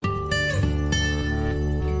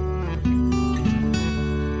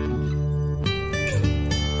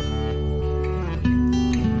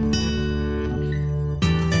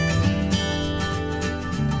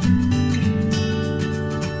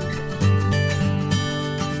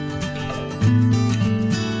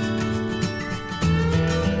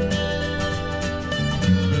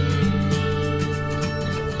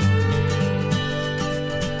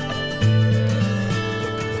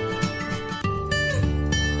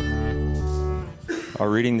Our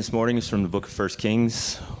reading this morning is from the book of 1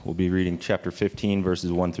 Kings. We'll be reading chapter 15,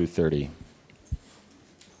 verses 1 through 30.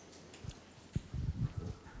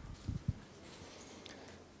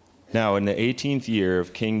 Now, in the 18th year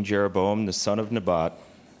of King Jeroboam, the son of Nebat,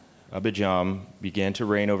 Abijam began to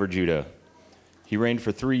reign over Judah. He reigned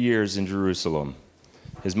for 3 years in Jerusalem.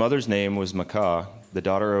 His mother's name was Maacah, the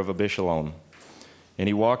daughter of Abishalom. And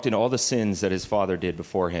he walked in all the sins that his father did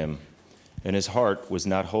before him. And his heart was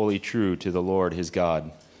not wholly true to the Lord his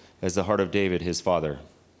God, as the heart of David his father.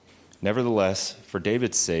 Nevertheless, for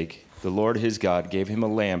David's sake, the Lord his God gave him a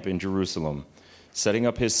lamp in Jerusalem, setting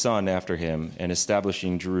up his son after him and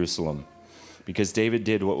establishing Jerusalem, because David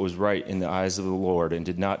did what was right in the eyes of the Lord and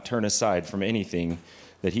did not turn aside from anything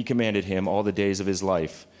that he commanded him all the days of his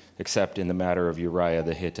life, except in the matter of Uriah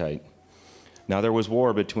the Hittite. Now there was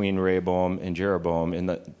war between Rehoboam and Jeroboam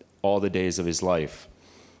in all the days of his life.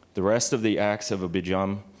 The rest of the acts of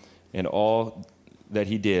Abijam and all that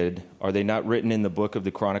he did, are they not written in the book of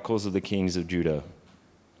the Chronicles of the Kings of Judah?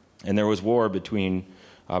 And there was war between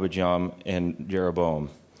Abijam and Jeroboam.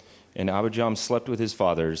 And Abijam slept with his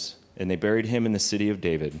fathers, and they buried him in the city of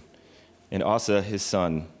David. And Asa his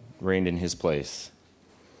son reigned in his place.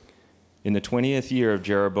 In the 20th year of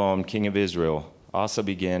Jeroboam king of Israel, Asa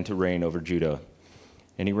began to reign over Judah.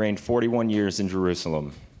 And he reigned 41 years in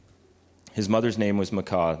Jerusalem. His mother's name was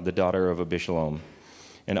Maacah, the daughter of Abishalom.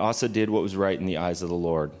 And Asa did what was right in the eyes of the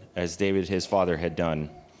Lord, as David his father had done.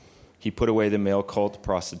 He put away the male cult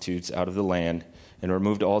prostitutes out of the land and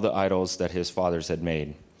removed all the idols that his fathers had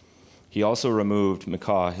made. He also removed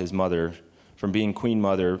Maacah, his mother, from being queen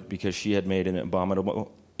mother because she had made an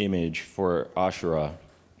abominable image for Asherah.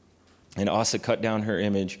 And Asa cut down her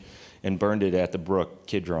image and burned it at the brook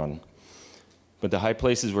Kidron. But the high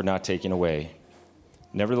places were not taken away.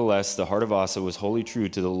 Nevertheless, the heart of Asa was wholly true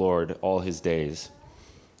to the Lord all his days.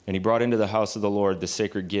 And he brought into the house of the Lord the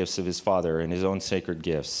sacred gifts of his father and his own sacred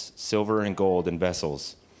gifts, silver and gold and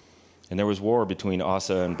vessels. And there was war between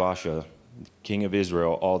Asa and Baasha, king of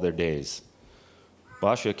Israel, all their days.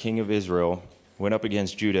 Baasha, king of Israel, went up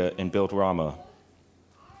against Judah and built Ramah,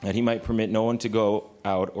 that he might permit no one to go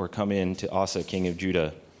out or come in to Asa, king of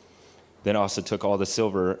Judah. Then Asa took all the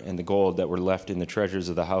silver and the gold that were left in the treasures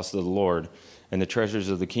of the house of the Lord and the treasures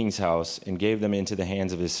of the king's house, and gave them into the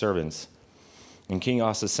hands of his servants. And King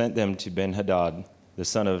Asa sent them to Ben-Hadad, the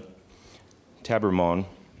son of Tabermon,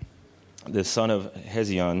 the son of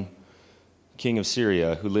Hezion, king of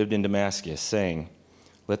Syria, who lived in Damascus, saying,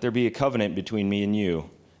 "Let there be a covenant between me and you,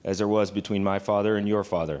 as there was between my father and your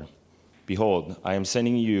father. Behold, I am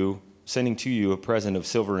sending to you a present of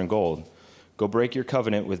silver and gold. Go break your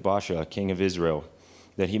covenant with Baasha, king of Israel,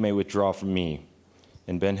 that he may withdraw from me."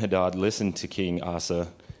 And Ben-Hadad listened to King Asa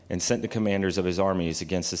and sent the commanders of his armies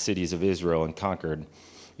against the cities of Israel and conquered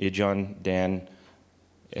Ijon, Dan,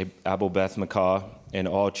 Abel-Beth-Maacah, and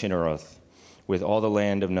all Chinneroth, with all the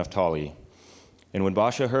land of Naphtali. And when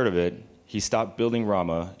Baasha heard of it, he stopped building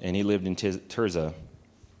Ramah, and he lived in Tirzah.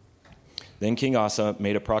 Then King Asa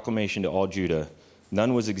made a proclamation to all Judah.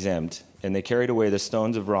 None was exempt, and they carried away the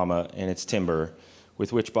stones of Ramah and its timber,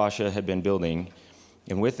 with which Baasha had been building,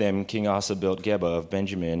 and with them King Asa built Geba of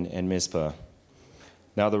Benjamin and Mizpah.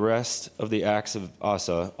 Now the rest of the acts of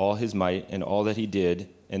Asa, all his might, and all that he did,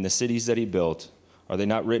 and the cities that he built, are they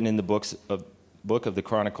not written in the book of the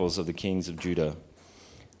Chronicles of the Kings of Judah?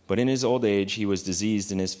 But in his old age he was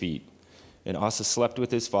diseased in his feet. And Asa slept with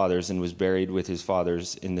his fathers and was buried with his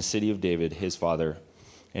fathers in the city of David his father.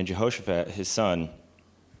 And Jehoshaphat his son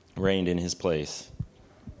reigned in his place.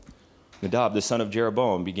 Nadab, the son of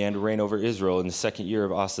Jeroboam, began to reign over Israel in the 2nd year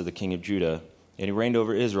of Asa, the king of Judah, and he reigned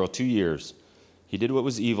over Israel 2 years. He did what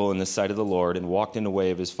was evil in the sight of the Lord and walked in the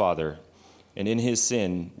way of his father, and in his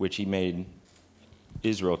sin which he made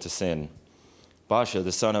Israel to sin. Baasha,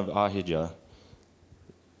 the son of Ahijah,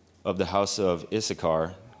 of the house of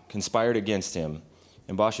Issachar, conspired against him,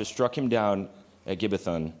 and Baasha struck him down at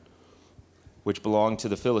Gibbethon, which belonged to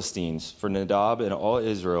the Philistines, for Nadab and all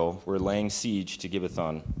Israel were laying siege to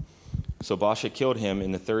Gibbethon. So Baasha killed him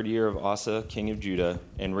in the 3rd year of Asa, king of Judah,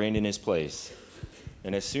 and reigned in his place.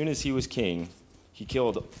 And as soon as he was king, he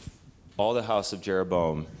killed all the house of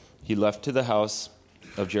Jeroboam. He left to the house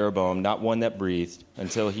of Jeroboam not one that breathed,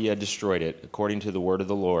 until he had destroyed it, according to the word of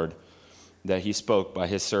the Lord that he spoke by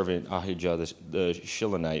his servant Ahijah the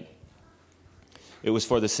Shilonite. It was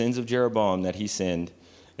for the sins of Jeroboam that he sinned,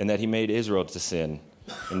 and that he made Israel to sin,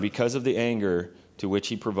 and because of the anger to which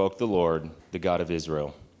he provoked the Lord, the God of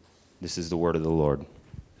Israel. This is the word of the Lord.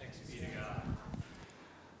 Thanks be to God.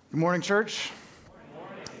 Good morning, church. Good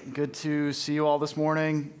morning. Good to see you all this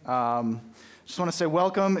morning. Just want to say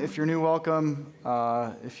welcome. If you're new, welcome.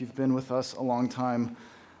 If you've been with us a long time,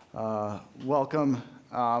 welcome.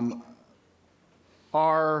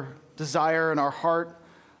 Our desire and our heart,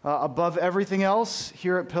 above everything else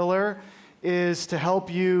here at Pillar, is to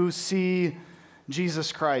help you see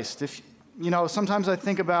Jesus Christ. Sometimes I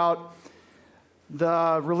think about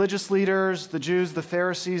the religious leaders, the Jews, the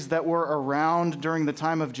Pharisees that were around during the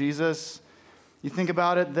time of Jesus. You think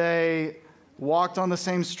about it, they walked on the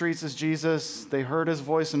same streets as Jesus, they heard his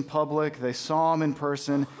voice in public, they saw him in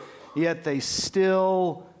person, yet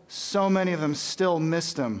so many of them still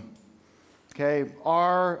missed him. Okay,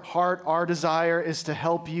 our heart, our desire is to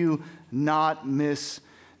help you not miss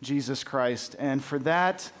Jesus Christ. And for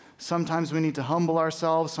that, sometimes we need to humble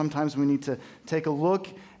ourselves, sometimes we need to take a look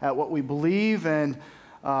at what we believe and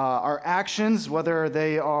our actions, whether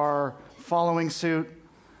they are following suit,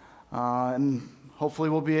 and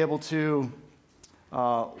hopefully we'll be able to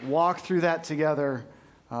walk through that together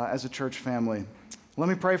as a church family. Let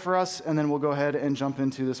me pray for us, and then we'll go ahead and jump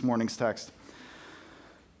into this morning's text.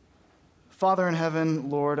 Father in heaven,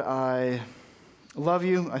 Lord, I love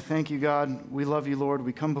you. I thank you, God. We love you, Lord.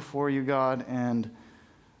 We come before you, God, and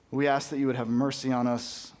we ask that you would have mercy on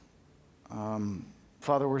us.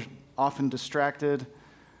 Father, we're often distracted.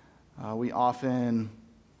 We often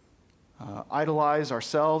idolize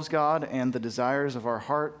ourselves, God, and the desires of our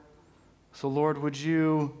heart. So, Lord, would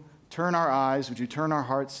you turn our eyes, would you turn our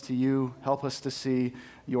hearts to you, help us to see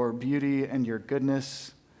your beauty and your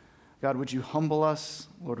goodness. God, would you humble us?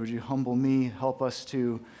 Lord, would you humble me? Help us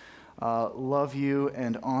to love you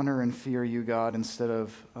and honor and fear you, God, instead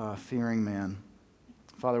of fearing man.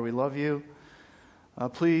 Father, we love you.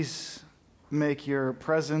 Please make your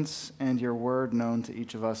presence and your word known to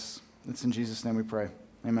each of us. It's in Jesus' name we pray.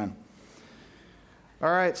 Amen.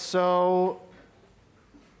 All right, so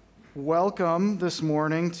welcome this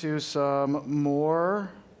morning to some more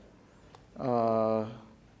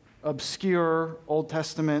obscure Old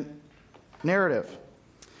Testament narrative.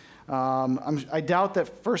 I doubt that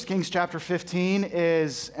 1 Kings chapter 15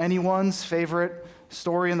 is anyone's favorite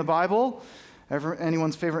story in the Bible,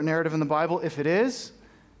 anyone's favorite narrative in the Bible. If it is,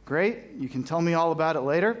 great. You can tell me all about it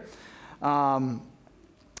later. But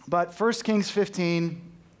 1 Kings 15,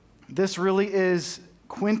 this really is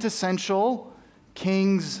quintessential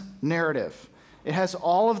King's narrative. It has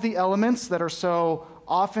all of the elements that are so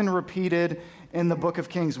often repeated in the book of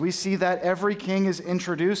Kings. We see that every king is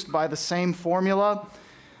introduced by the same formula.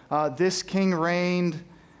 This king reigned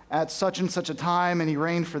at such and such a time, and he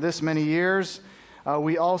reigned for this many years.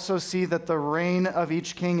 We also see that the reign of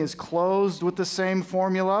each king is closed with the same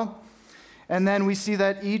formula. And then we see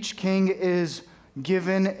that each king is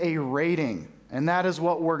given a rating, and that is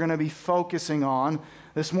what we're going to be focusing on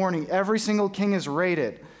this morning. Every single king is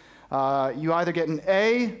rated. You either get an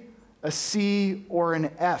A, a C, or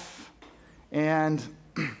an F. And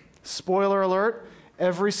spoiler alert,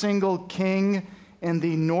 every single king in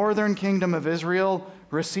the northern kingdom of Israel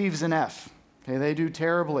receives an F. Okay, they do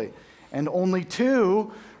terribly. And only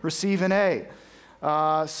 2 receive an A.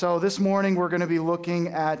 So this morning we're going to be looking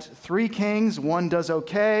at 3 kings. 1 does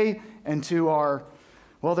okay, and 2 are,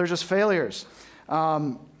 well, they're just failures.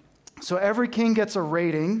 So every king gets a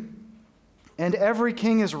rating, and every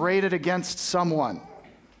king is rated against someone.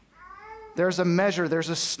 There's a measure, there's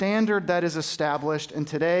a standard that is established, and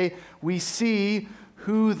today we see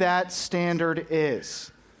who that standard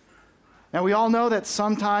is. Now, we all know that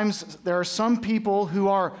sometimes there are some people who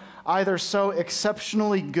are either so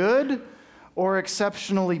exceptionally good or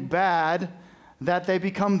exceptionally bad that they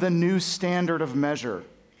become the new standard of measure.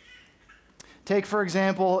 Take, for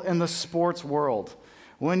example, in the sports world.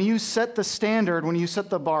 When you set the standard, when you set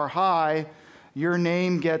the bar high, your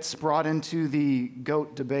name gets brought into the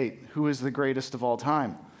GOAT debate. Who is the greatest of all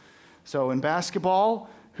time? So in basketball,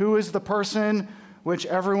 who is the person which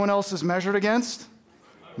everyone else is measured against?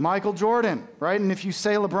 Michael Jordan, right? And if you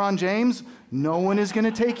say LeBron James, no one is going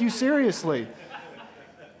to take you seriously.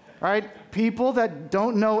 Right? People that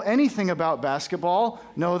don't know anything about basketball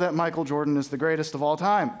know that Michael Jordan is the greatest of all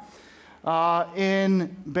time.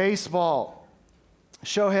 In baseball,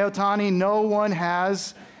 Shohei Ohtani, no one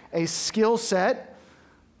has a skill set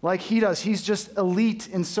like he does. He's just elite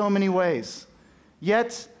in so many ways.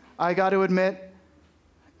 Yet, I got to admit,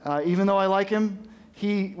 even though I like him,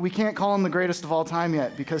 we can't call him the greatest of all time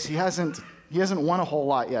yet because he hasn't won a whole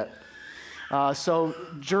lot yet. So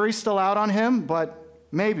jury's still out on him, but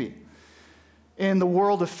maybe. In the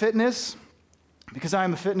world of fitness, because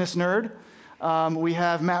I'm a fitness nerd, we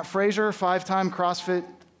have Matt Frazier, 5-time CrossFit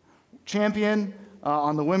champion.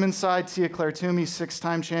 On the women's side, Tia Claire Toomey,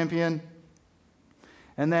 6-time champion.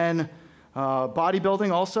 And then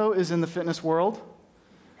Bodybuilding also is in the fitness world.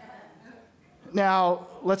 Now,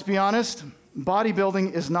 let's be honest,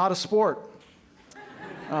 bodybuilding is not a sport.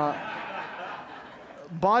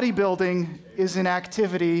 Bodybuilding is an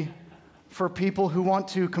activity for people who want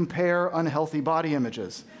to compare unhealthy body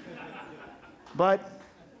images. But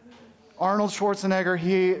Arnold Schwarzenegger,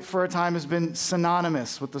 he, for a time, has been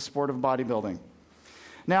synonymous with the sport of bodybuilding.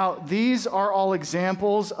 Now, these are all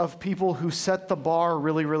examples of people who set the bar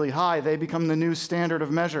really, really high. They become the new standard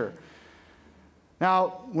of measure.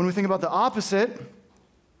 Now, when we think about the opposite,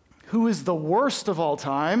 who is the worst of all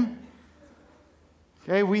time?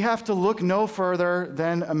 Okay, we have to look no further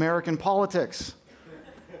than American politics.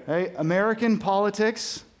 Okay, American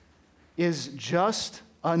politics is just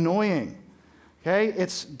annoying. Okay,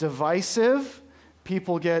 it's divisive.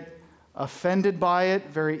 People get offended by it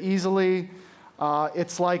very easily.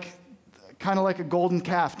 It's kind of like a golden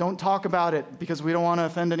calf. Don't talk about it because we don't want to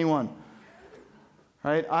offend anyone.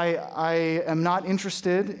 Right? I am not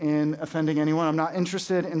interested in offending anyone. I'm not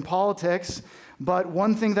interested in politics. But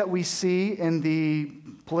one thing that we see in the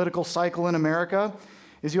political cycle in America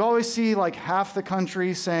is you always see like half the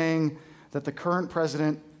country saying that the current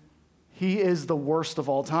president, he is the worst of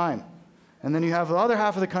all time. And then you have the other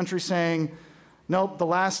half of the country saying, nope, the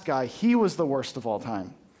last guy, he was the worst of all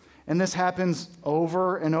time. And this happens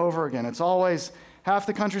over and over again. It's always half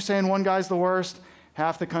the country saying one guy's the worst,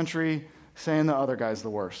 half the country saying the other guy's the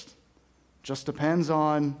worst. Just depends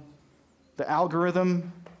on the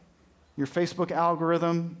algorithm, your Facebook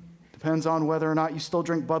algorithm, depends on whether or not you still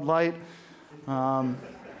drink Bud Light.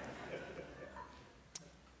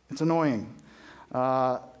 It's annoying.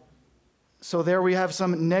 So there we have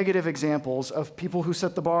some negative examples of people who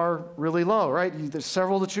set the bar really low, right? There's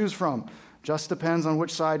several to choose from. Just depends on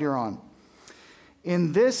which side you're on.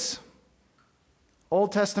 In this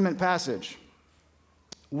Old Testament passage,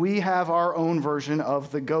 we have our own version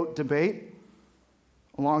of the goat debate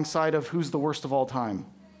alongside of who's the worst of all time.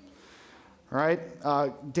 All right?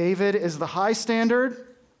 David is the high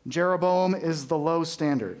standard. Jeroboam is the low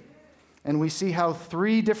standard. And we see how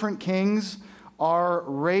 3 different kings are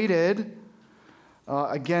rated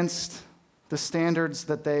against the standards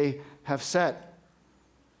that they have set.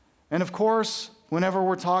 And of course, whenever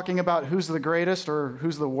we're talking about who's the greatest or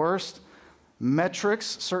who's the worst,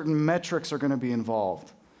 certain metrics are going to be involved.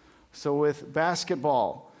 So with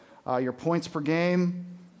basketball, your points per game,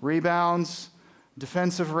 rebounds,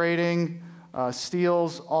 defensive rating,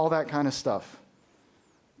 steals, all that kind of stuff.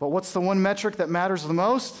 But what's the one metric that matters the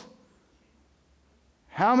most?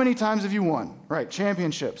 How many times have you won? Right,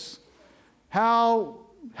 championships. How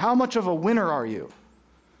much of a winner are you?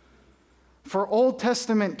 For Old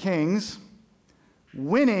Testament kings,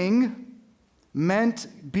 winning meant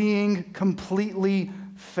being completely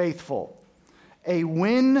faithful. A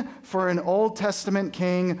win for an Old Testament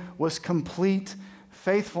king was complete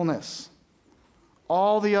faithfulness.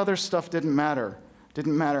 All the other stuff didn't matter.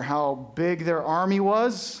 Didn't matter how big their army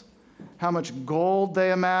was, how much gold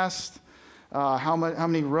they amassed, how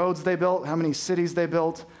many roads they built, how many cities they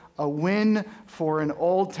built. A win for an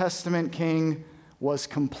Old Testament king was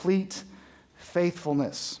complete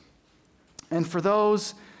faithfulness. And for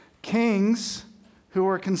those kings who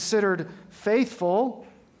are considered faithful,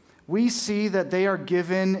 we see that they are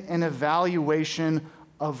given an evaluation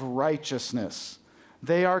of righteousness.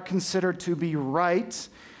 They are considered to be right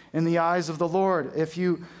in the eyes of the Lord. If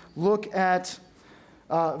you look at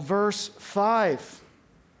verse 5,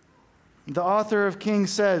 the author of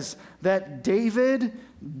Kings says that David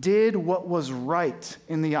did what was right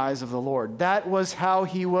in the eyes of the Lord. That was how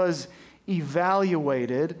he was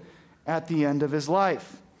evaluated at the end of his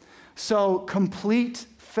life. So complete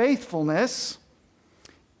faithfulness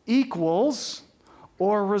equals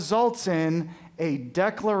or results in a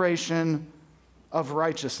declaration of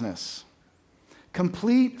righteousness.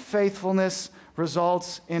 Complete faithfulness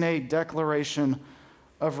results in a declaration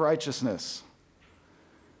of righteousness.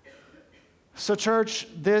 So, church,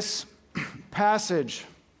 this passage,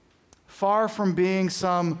 far from being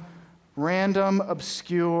some random,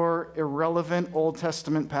 obscure, irrelevant Old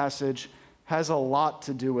Testament passage, has a lot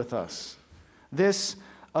to do with us. This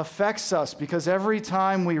affects us because every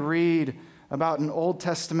time we read about an Old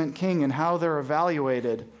Testament king and how they're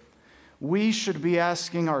evaluated, we should be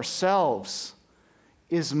asking ourselves,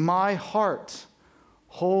 is my heart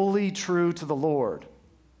wholly true to the Lord?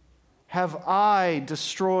 Have I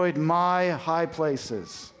destroyed my high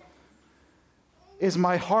places? Is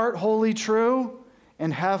my heart wholly true?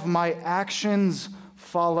 And have my actions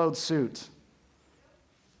followed suit?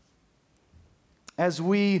 As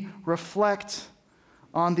we reflect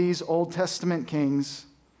on these Old Testament kings,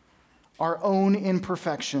 our own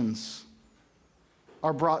imperfections,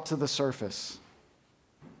 are brought to the surface.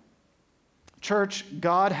 Church,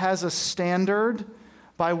 God has a standard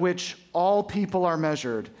by which all people are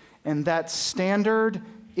measured, and that standard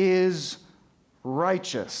is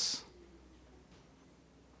righteous.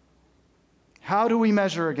 How do we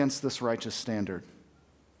measure against this righteous standard?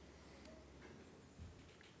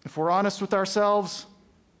 If we're honest with ourselves,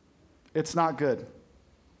 it's not good.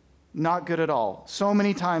 Not good at all. So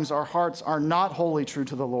many times our hearts are not wholly true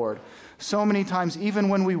to the Lord. So many times, even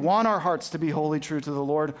when we want our hearts to be wholly true to the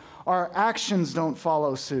Lord, our actions don't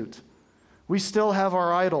follow suit. We still have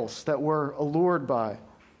our idols that we're allured by.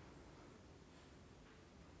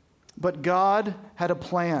 But God had a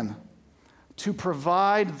plan to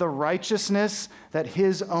provide the righteousness that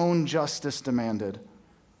his own justice demanded.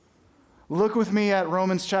 Look with me at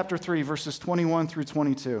Romans chapter 3, verses 21 through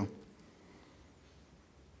 22.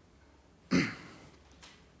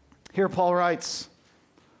 Here Paul writes,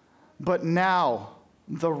 "But now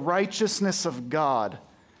the righteousness of God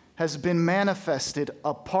has been manifested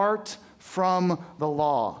apart from the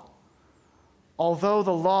law. Although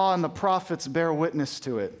the law and the prophets bear witness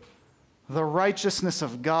to it, the righteousness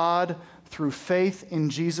of God through faith in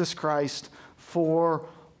Jesus Christ for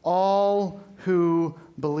all who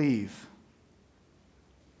believe."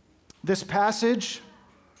 This passage,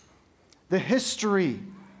 the history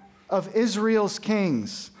of Israel's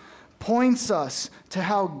kings, points us to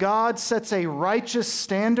how God sets a righteous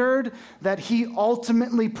standard that he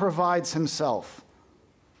ultimately provides himself.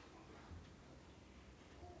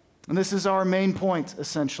 And this is our main point,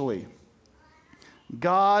 essentially.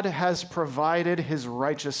 God has provided his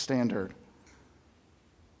righteous standard.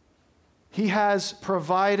 He has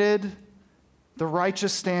provided the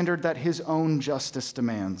righteous standard that his own justice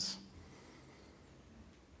demands.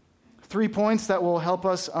 3 points that will help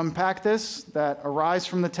us unpack this that arise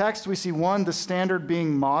from the text. We see 1, the standard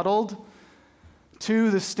being modeled.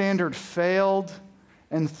 2, the standard failed.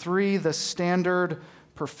 And 3, the standard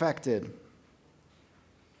perfected.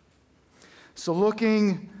 So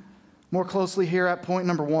looking more closely here at point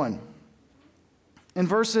number 1. In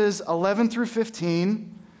verses 11 through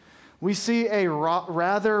 15, we see a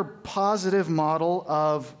rather positive model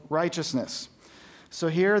of righteousness. So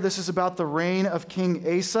here, this is about the reign of King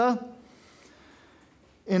Asa.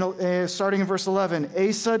 Starting in verse 11,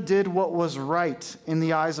 Asa did what was right in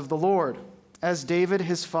the eyes of the Lord, as David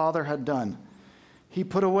his father had done. He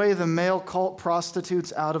put away the male cult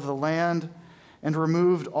prostitutes out of the land and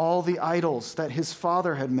removed all the idols that his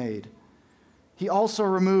father had made. He also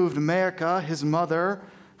removed Maacah, his mother,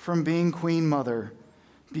 from being queen mother,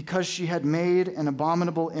 because she had made an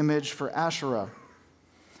abominable image for Asherah.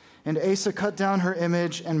 And Asa cut down her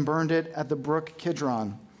image and burned it at the brook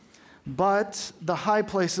Kidron. But the high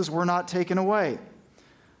places were not taken away.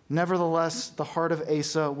 Nevertheless, the heart of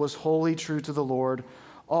Asa was wholly true to the Lord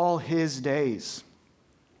all his days.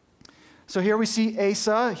 So here we see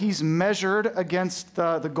Asa. He's measured against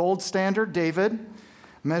the gold standard, David,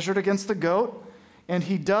 measured against the goat, and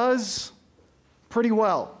he does pretty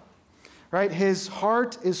well, right? His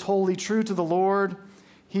heart is wholly true to the Lord.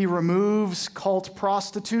 He removes cult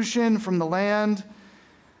prostitution from the land.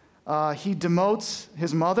 He demotes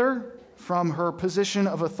his mother from her position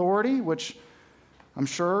of authority, which I'm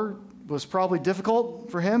sure was probably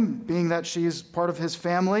difficult for him, being that she's part of his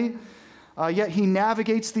family. Yet he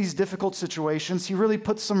navigates these difficult situations. He really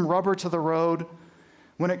puts some rubber to the road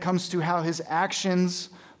when it comes to how his actions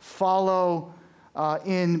follow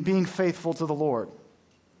in being faithful to the Lord.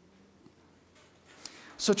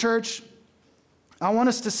 So, church, I want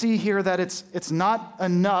us to see here that it's not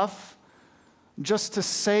enough just to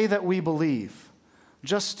say that we believe,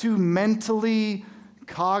 just to mentally,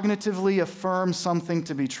 cognitively affirm something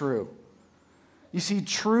to be true. You see,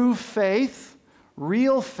 true faith,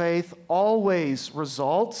 real faith, always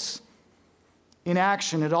results in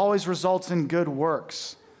action. It always results in good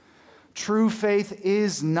works. True faith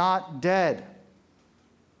is not dead.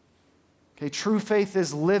 Okay, true faith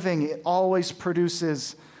is living. It always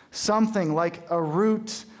produces something, like a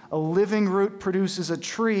root. A living root produces a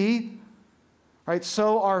tree. Right?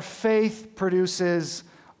 So our faith produces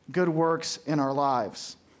good works in our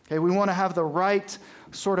lives. Okay, we want to have the right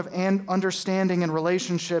sort of understanding and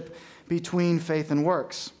relationship between faith and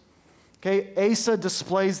works. Okay, Asa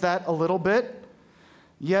displays that a little bit,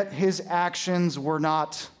 yet his actions were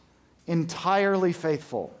not entirely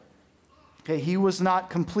faithful. Okay, he was not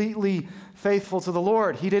completely faithful to the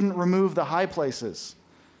Lord. He didn't remove the high places.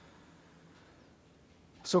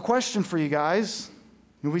 So, question for you guys.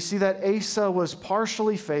 We see that Asa was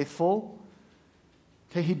partially faithful.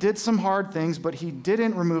 Okay, he did some hard things, but he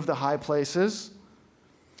didn't remove the high places.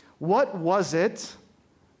 What was it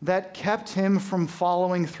that kept him from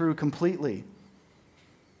following through completely?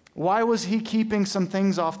 Why was he keeping some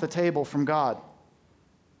things off the table from God?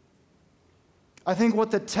 I think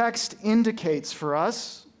what the text indicates for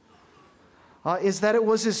us is that it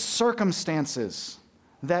was his circumstances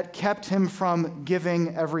that kept him from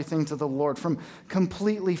giving everything to the Lord, from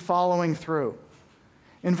completely following through.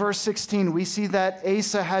 In verse 16, we see that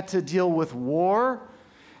Asa had to deal with war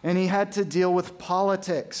and he had to deal with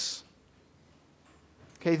politics.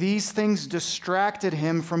 Okay, these things distracted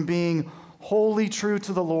him from being wholly true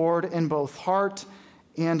to the Lord in both heart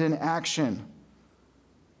and in action.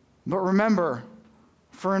 But remember,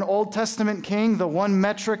 for an Old Testament king, the one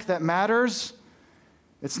metric that matters,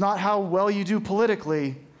 it's not how well you do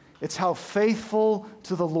politically, it's how faithful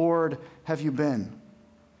to the Lord have you been.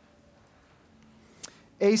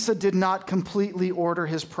 Asa did not completely order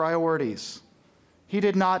his priorities. He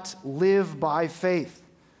did not live by faith.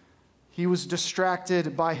 He was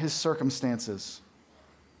distracted by his circumstances.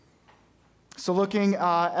 So looking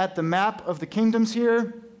at the map of the kingdoms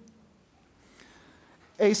here,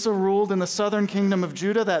 Asa ruled in the southern kingdom of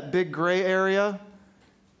Judah, that big gray area.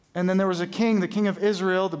 And then there was a king, the king of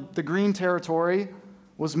Israel, the green territory,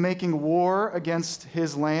 was making war against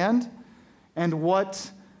his land. And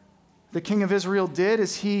what the king of Israel did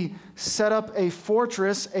is he set up a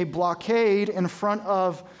fortress, a blockade in front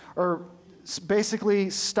of, or basically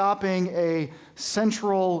stopping a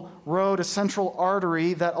central road, a central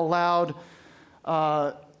artery that allowed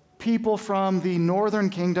people from the northern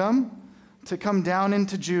kingdom to come down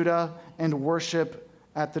into Judah and worship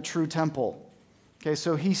at the true temple. Okay,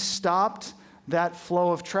 so he stopped that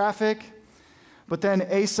flow of traffic. But then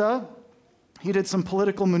Asa, he did some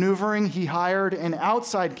political maneuvering. He hired an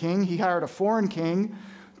outside king. He hired a foreign king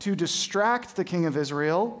to distract the king of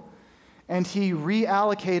Israel. And he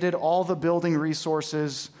reallocated all the building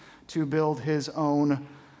resources to build his own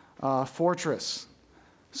fortress.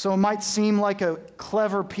 So it might seem like a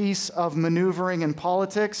clever piece of maneuvering in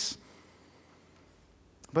politics.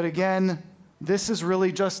 But again, this is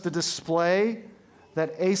really just a display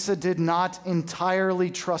that Asa did not entirely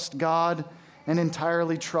trust God and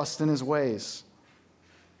entirely trust in his ways.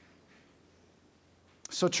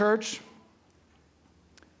 So, church,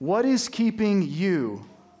 what is keeping you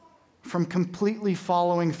from completely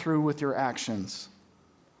following through with your actions?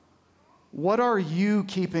 What are you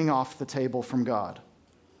keeping off the table from God?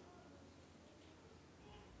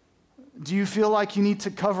 Do you feel like you need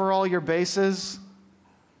to cover all your bases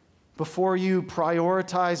before you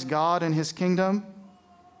prioritize God and his kingdom?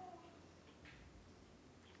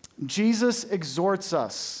 Jesus exhorts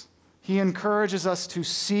us. He encourages us to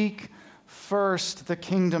seek first the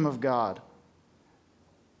kingdom of God.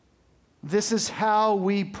 This is how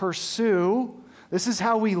we pursue, this is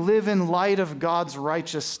how we live in light of God's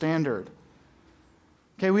righteous standard.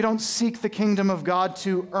 Okay, we don't seek the kingdom of God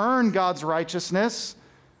to earn God's righteousness.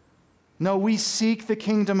 No, we seek the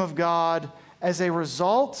kingdom of God as a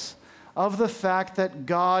result of the fact that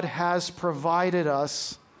God has provided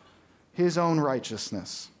us his own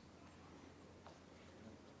righteousness.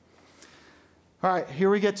 All right, here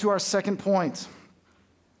we get to our second point.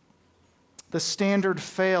 The standard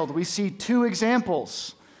failed. We see two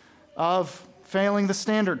examples of failing the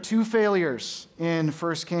standard, two failures in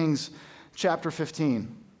 1 Kings chapter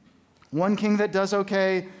 15. One king that does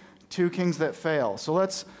okay, two kings that fail. So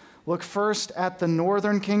let's look first at the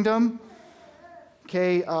northern kingdom.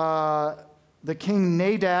 Okay, the king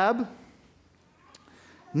Nadab.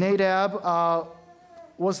 Nadab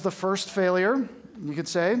was the first failure, you could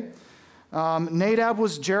say. Nadab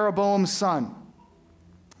was Jeroboam's son.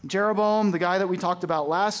 Jeroboam, the guy that we talked about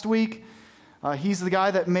last week, he's the guy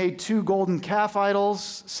that made 2 golden calf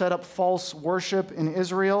idols, set up false worship in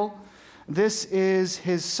Israel. This is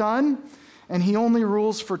his son, and he only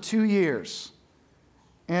rules for 2 years.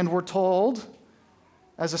 And we're told,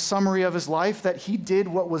 as a summary of his life, that he did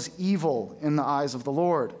what was evil in the eyes of the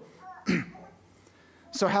Lord.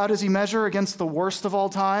 So how does he measure against the worst of all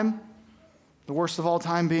time? The worst of all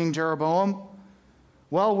time being Jeroboam.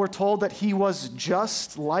 Well, we're told that he was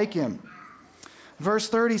just like him. Verse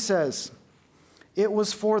 30 says, "It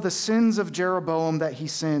was for the sins of Jeroboam that he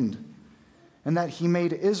sinned, and that he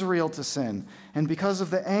made Israel to sin, and because of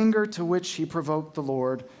the anger to which he provoked the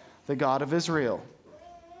Lord, the God of Israel."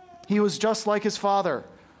 He was just like his father,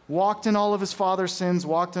 walked in all of his father's sins,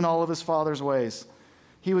 walked in all of his father's ways.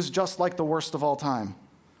 He was just like the worst of all time.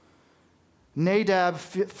 Nadab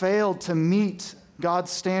failed to meet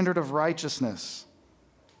God's standard of righteousness.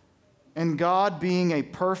 And God, being a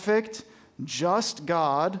perfect, just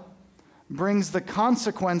God, brings the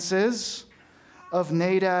consequences of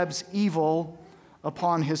Nadab's evil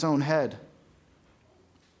upon his own head.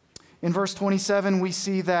 In verse 27, we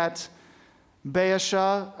see that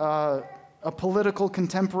Baasha, a political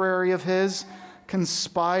contemporary of his,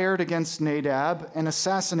 conspired against Nadab and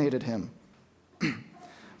assassinated him.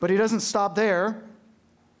 But he doesn't stop there.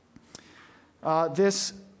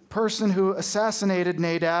 This person who assassinated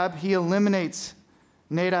Nadab, he eliminates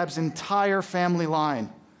Nadab's entire family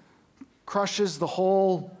line, crushes the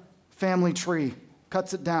whole family tree,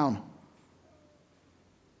 cuts it down.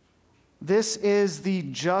 This is the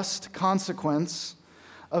just consequence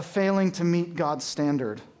of failing to meet God's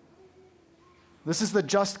standard. This is the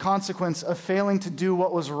just consequence of failing to do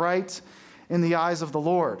what was right in the eyes of the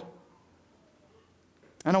Lord.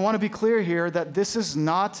 And I want to be clear here that this is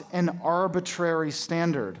not an arbitrary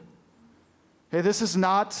standard. Okay, this is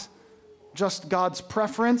not just God's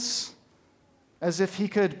preference, as if he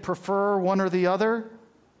could prefer one or the other.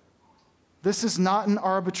 This is not an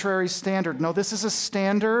arbitrary standard. No, this is a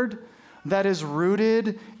standard that is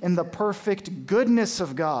rooted in the perfect goodness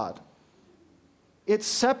of God. It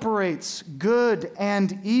separates good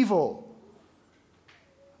and evil.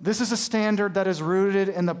 This is a standard that is rooted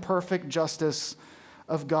in the perfect justice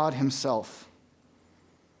of God himself.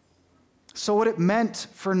 So what it meant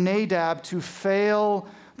for Nadab to fail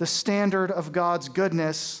the standard of God's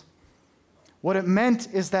goodness, what it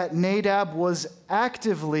meant is that Nadab was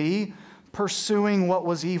actively pursuing what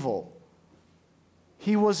was evil.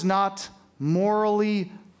 He was not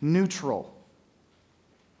morally neutral.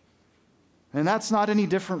 And that's not any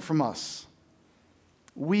different from us.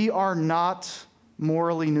 We are not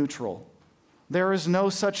morally neutral. There is no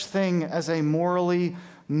such thing as a morally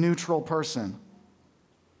neutral person.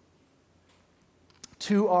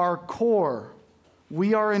 To our core,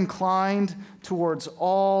 we are inclined towards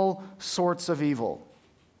all sorts of evil.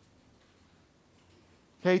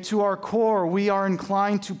 Okay, to our core, we are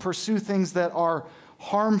inclined to pursue things that are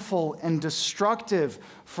harmful and destructive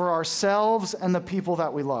for ourselves and the people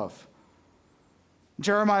that we love.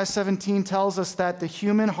 Jeremiah 17 tells us that the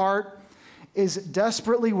human heart is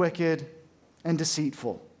desperately wicked and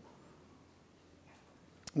deceitful.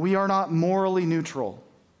 We are not morally neutral.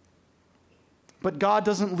 But God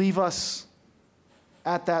doesn't leave us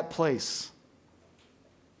at that place.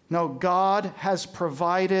 No, God has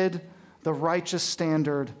provided the righteous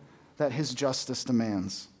standard that his justice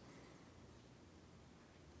demands.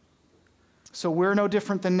 So we're no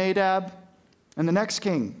different than Nadab, and the next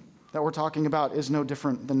king that we're talking about is no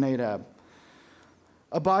different than Nadab.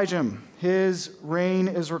 Abijam, his reign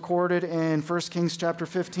is recorded in 1 Kings chapter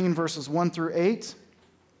 15, verses 1 through 8.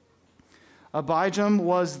 Abijam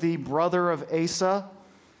was the brother of Asa.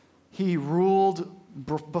 He ruled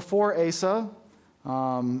before Asa,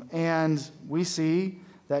 and we see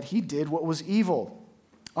that he did what was evil.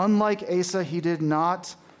 Unlike Asa, he did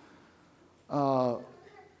not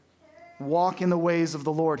walk in the ways of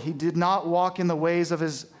the Lord. He did not walk in the ways of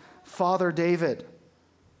his father David.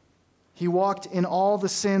 He walked in all the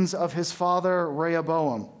sins of his father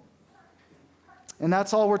Rehoboam. And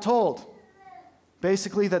that's all we're told.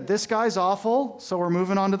 Basically, that this guy's awful, so we're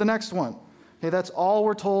moving on to the next one. Okay, that's all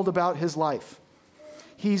we're told about his life.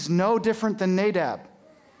 He's no different than Nadab.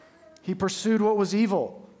 He pursued what was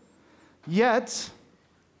evil. Yet,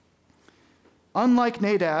 unlike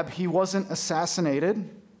Nadab, he wasn't assassinated.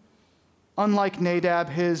 Unlike Nadab,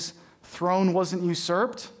 his throne wasn't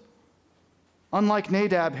usurped. Unlike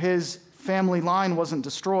Nadab, his family line wasn't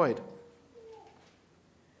destroyed.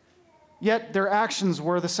 Yet their actions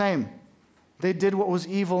were the same. They did what was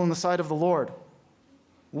evil in the sight of the Lord.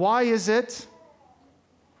 Why is it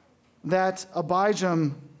that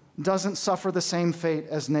Abijam doesn't suffer the same fate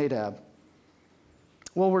as Nadab?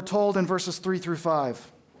 Well, we're told in verses 3 through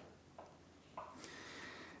 5.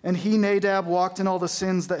 And he, Nadab, walked in all the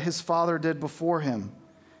sins that his father did before him,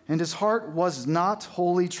 and his heart was not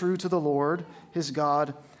wholly true to the Lord, his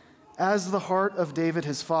God, as the heart of David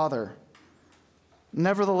his father.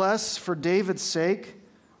 Nevertheless, for David's sake,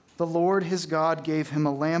 the Lord his God gave him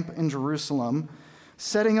a lamp in Jerusalem,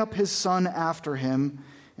 setting up his son after him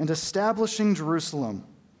and establishing Jerusalem.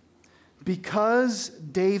 Because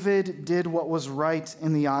David did what was right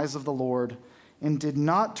in the eyes of the Lord and did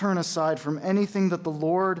not turn aside from anything that the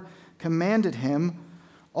Lord commanded him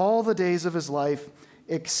all the days of his life,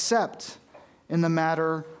 except in the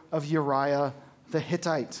matter of Uriah the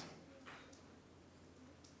Hittite.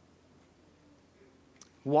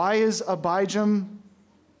 Why is Abijam,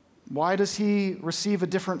 why does he receive a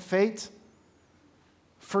different fate?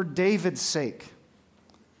 For David's sake.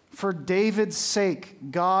 For David's sake,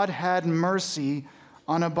 God had mercy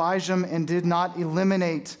on Abijam and did not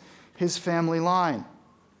eliminate his family line.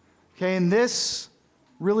 Okay, and this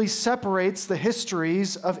really separates the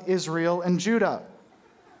histories of Israel and Judah.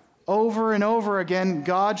 Over and over again,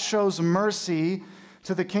 God shows mercy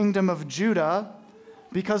to the kingdom of Judah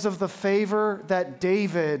because of the favor that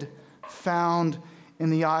David found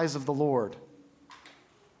in the eyes of the Lord.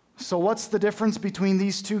 So what's the difference between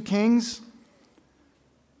these two kings?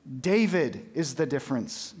 David is the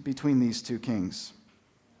difference between these two kings.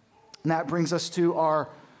 And that brings us to our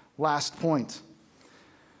last point.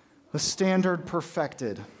 The standard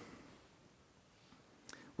perfected.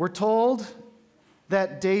 We're told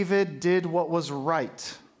that David did what was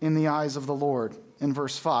right in the eyes of the Lord in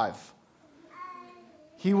verse 5.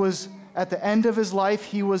 He was, at the end of his life,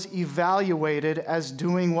 he was evaluated as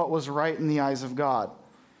doing what was right in the eyes of God.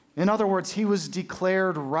 In other words, he was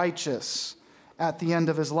declared righteous at the end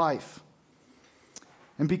of his life.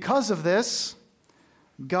 And because of this,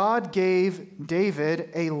 God gave David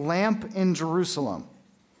a lamp in Jerusalem.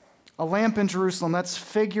 A lamp in Jerusalem, that's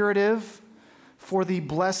figurative for the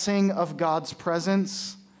blessing of God's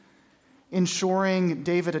presence, ensuring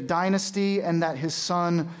David a dynasty and that his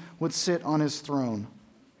son would sit on his throne.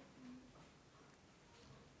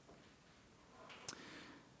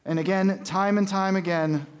 And again, time and time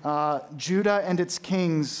again, Judah and its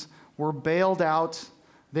kings were bailed out.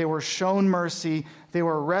 They were shown mercy. They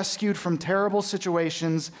were rescued from terrible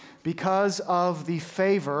situations because of the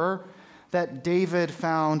favor that David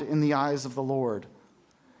found in the eyes of the Lord.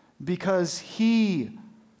 Because he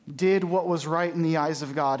did what was right in the eyes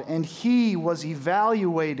of God, and he was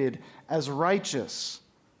evaluated as righteous.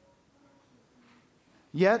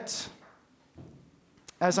 Yet,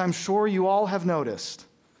 as I'm sure you all have noticed,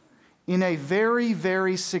 in a very,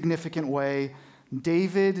 very significant way,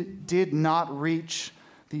 David did not reach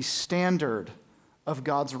the standard of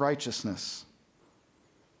God's righteousness.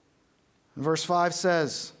 Verse 5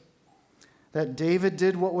 says that David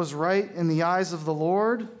did what was right in the eyes of the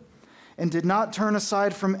Lord and did not turn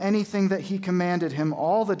aside from anything that he commanded him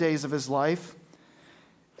all the days of his life,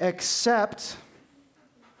 except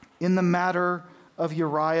in the matter of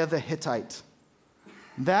Uriah the Hittite.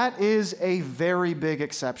 That is a very big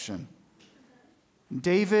exception.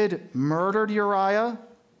 David murdered Uriah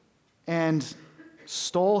and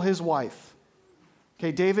stole his wife.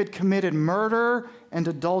 Okay, David committed murder and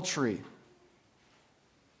adultery.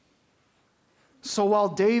 So while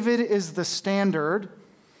David is the standard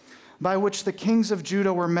by which the kings of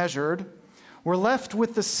Judah were measured, we're left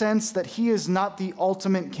with the sense that he is not the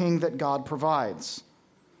ultimate king that God provides.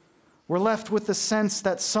 We're left with the sense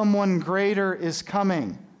that someone greater is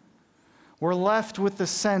coming. We're left with the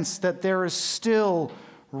sense that there is still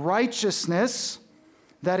righteousness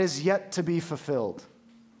that is yet to be fulfilled,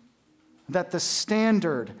 that the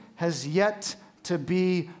standard has yet to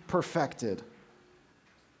be perfected.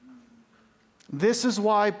 This is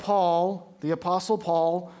why Paul, the Apostle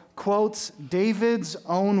Paul, quotes David's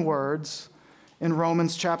own words in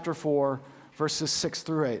Romans chapter 4, verses 6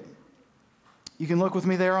 through 8. You can look with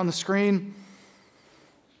me there on the screen.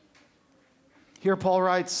 Here Paul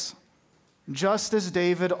writes, "Just as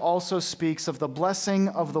David also speaks of the blessing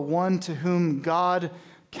of the one to whom God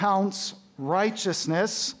counts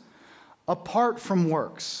righteousness apart from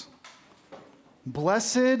works.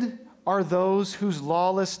 Blessed are those whose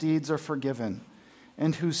lawless deeds are forgiven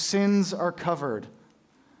and whose sins are covered.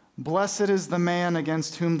 Blessed is the man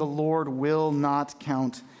against whom the Lord will not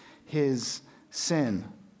count his sin."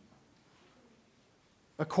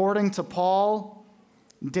 According to Paul,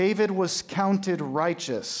 David was counted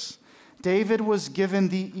righteous. David was given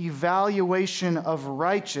the evaluation of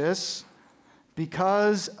righteous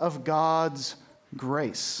because of God's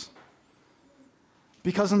grace.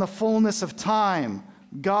 Because in the fullness of time,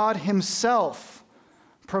 God himself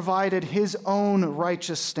provided his own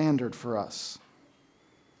righteous standard for us.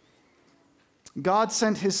 God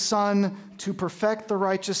sent his Son to perfect the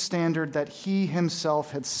righteous standard that he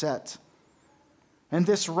himself had set. And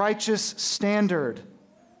this righteous standard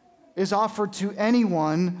is offered to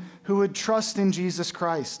anyone who would trust in Jesus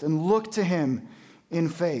Christ and look to him in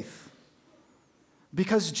faith.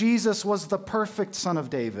 Because Jesus was the perfect Son of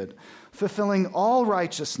David, fulfilling all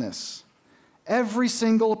righteousness, every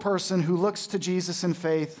single person who looks to Jesus in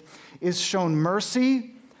faith is shown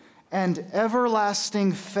mercy and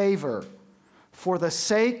everlasting favor for the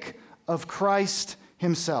sake of Christ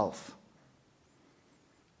himself.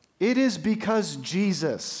 It is because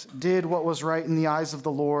Jesus did what was right in the eyes of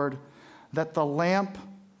the Lord that the lamp,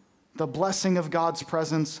 the blessing of God's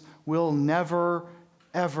presence, will never,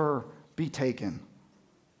 ever be taken.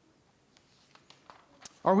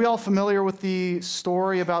 Are we all familiar with the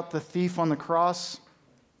story about the thief on the cross?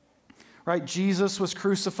 Right? Jesus was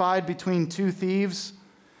crucified between two thieves.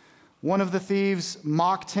 One of the thieves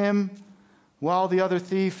mocked him, while the other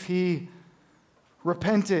thief, he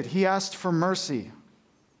repented. He asked for mercy.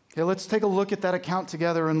 Okay, let's take a look at that account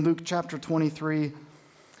together in Luke chapter 23,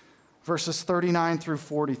 verses 39 through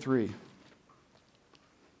 43.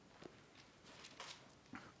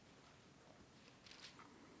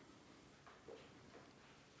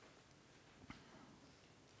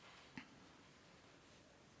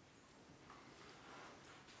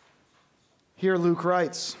 Here Luke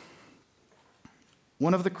writes,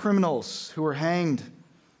 one of the criminals who were hanged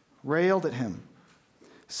railed at him,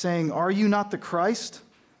 saying, "Are you not the Christ?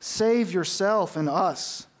 Save yourself and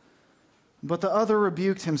us." But the other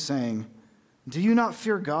rebuked him, saying, "Do you not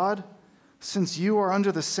fear God, since you are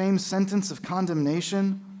under the same sentence of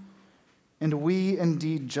condemnation? And we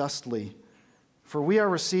indeed justly, for we are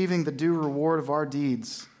receiving the due reward of our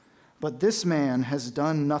deeds. But this man has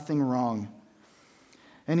done nothing wrong."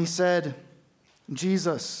 And he said,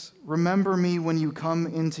 "Jesus, remember me when you come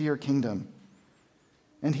into your kingdom."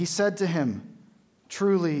 And he said to him,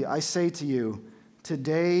 "Truly, I say to you,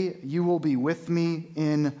 today you will be with me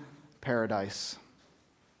in paradise."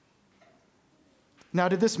 Now,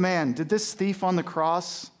 did this thief on the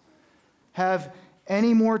cross, have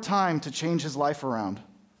any more time to change his life around?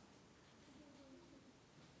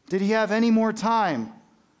 Did he have any more time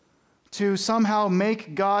to somehow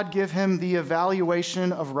make God give him the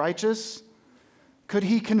evaluation of righteous? Could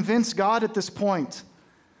he convince God at this point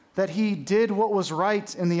that he did what was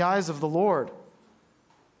right in the eyes of the Lord?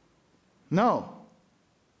 No.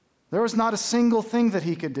 There was not a single thing that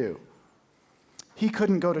he could do. He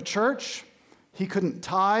couldn't go to church. He couldn't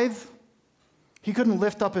tithe. He couldn't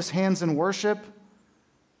lift up his hands in worship.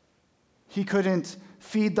 He couldn't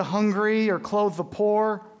feed the hungry or clothe the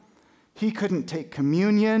poor. He couldn't take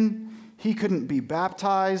communion. He couldn't be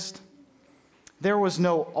baptized. There was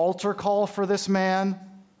no altar call for this man.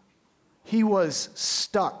 He was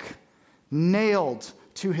stuck, nailed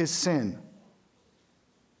to his sin.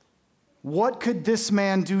 What could this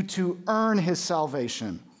man do to earn his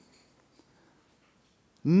salvation?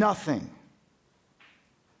 Nothing.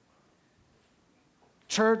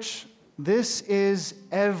 Church, this is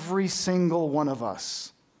every single one of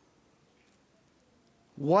us.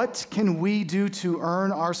 What can we do to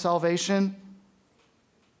earn our salvation?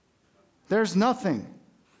 There's nothing.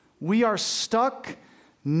 We are stuck,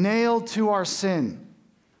 nailed to our sin.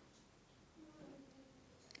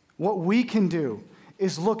 What we can do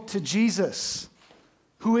is look to Jesus,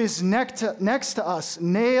 who is next to us,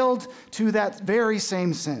 nailed to that very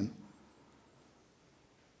same sin.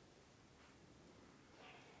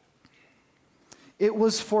 It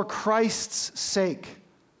was for Christ's sake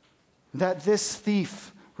that this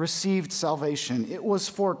thief received salvation. It was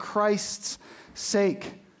for Christ's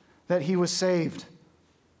sake that he was saved.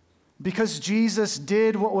 Because Jesus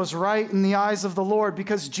did what was right in the eyes of the Lord,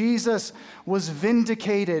 because Jesus was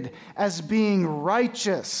vindicated as being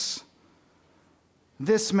righteous,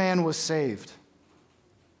 this man was saved.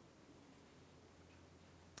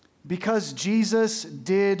 Because Jesus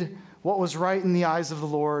did what was right in the eyes of the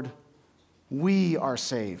Lord, we are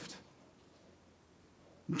saved.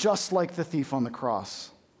 Just like the thief on the cross.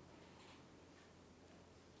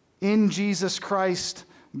 In Jesus Christ,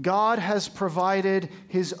 God has provided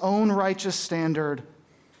his own righteous standard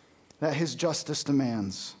that his justice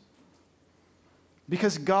demands.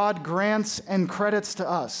 Because God grants and credits to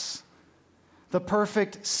us the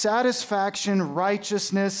perfect satisfaction,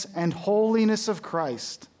 righteousness, and holiness of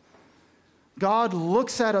Christ. God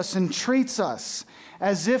looks at us and treats us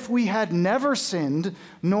as if we had never sinned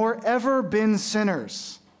nor ever been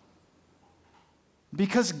sinners.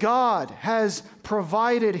 Because God has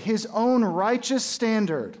provided his own righteous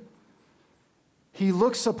standard, he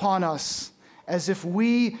looks upon us as if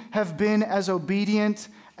we have been as obedient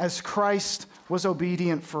as Christ was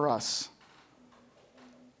obedient for us.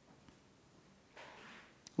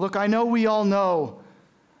 Look, I know we all know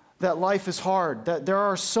that life is hard, that there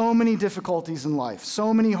are so many difficulties in life,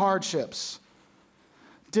 so many hardships,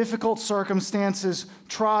 difficult circumstances,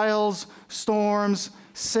 trials, storms,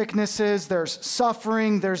 sicknesses, there's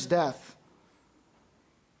suffering, there's death.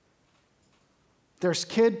 There's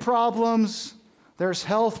kid problems, there's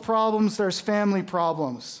health problems, there's family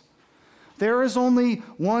problems. There is only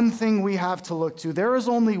one thing we have to look to. There is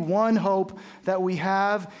only one hope that we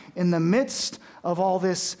have in the midst of all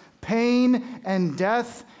this pain and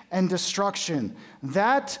death and destruction.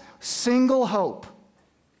 That single hope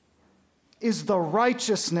is the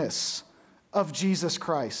righteousness of Jesus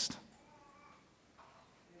Christ.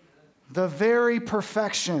 The very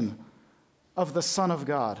perfection of the Son of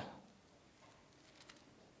God.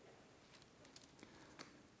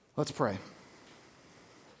 Let's pray.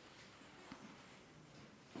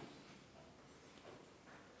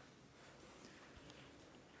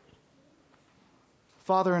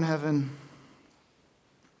 Father in heaven,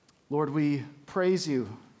 Lord, we praise you.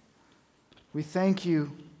 We thank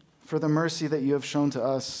you for the mercy that you have shown to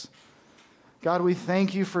us. God, we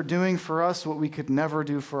thank you for doing for us what we could never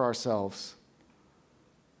do for ourselves.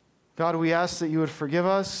 God, we ask that you would forgive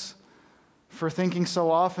us for thinking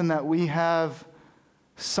so often that we have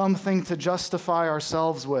something to justify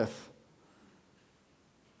ourselves with.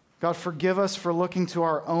 God, forgive us for looking to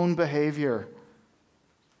our own behavior,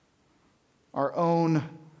 our own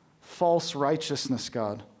false righteousness,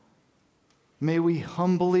 God. May we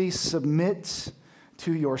humbly submit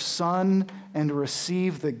to your Son and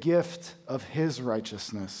receive the gift of his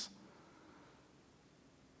righteousness.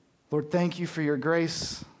 Lord, thank you for your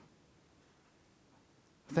grace.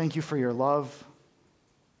 Thank you for your love.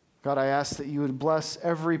 God, I ask that you would bless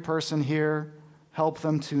every person here, help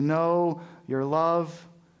them to know your love.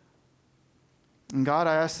 And God,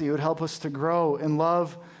 I ask that you would help us to grow in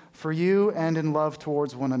love for you and in love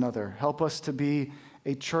towards one another. Help us to be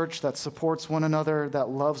a church that supports one another, that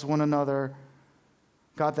loves one another.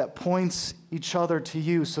 God, that points each other to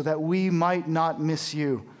you so that we might not miss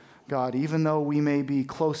you, God, even though we may be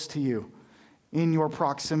close to you, in your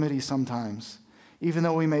proximity sometimes, even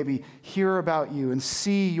though we maybe hear about you and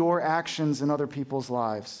see your actions in other people's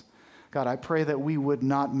lives. God, I pray that we would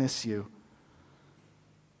not miss you.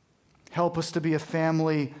 Help us to be a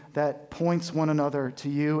family that points one another to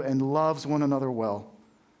you and loves one another well.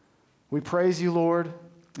 We praise you, Lord.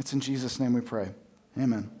 It's in Jesus' name we pray.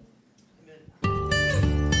 Amen.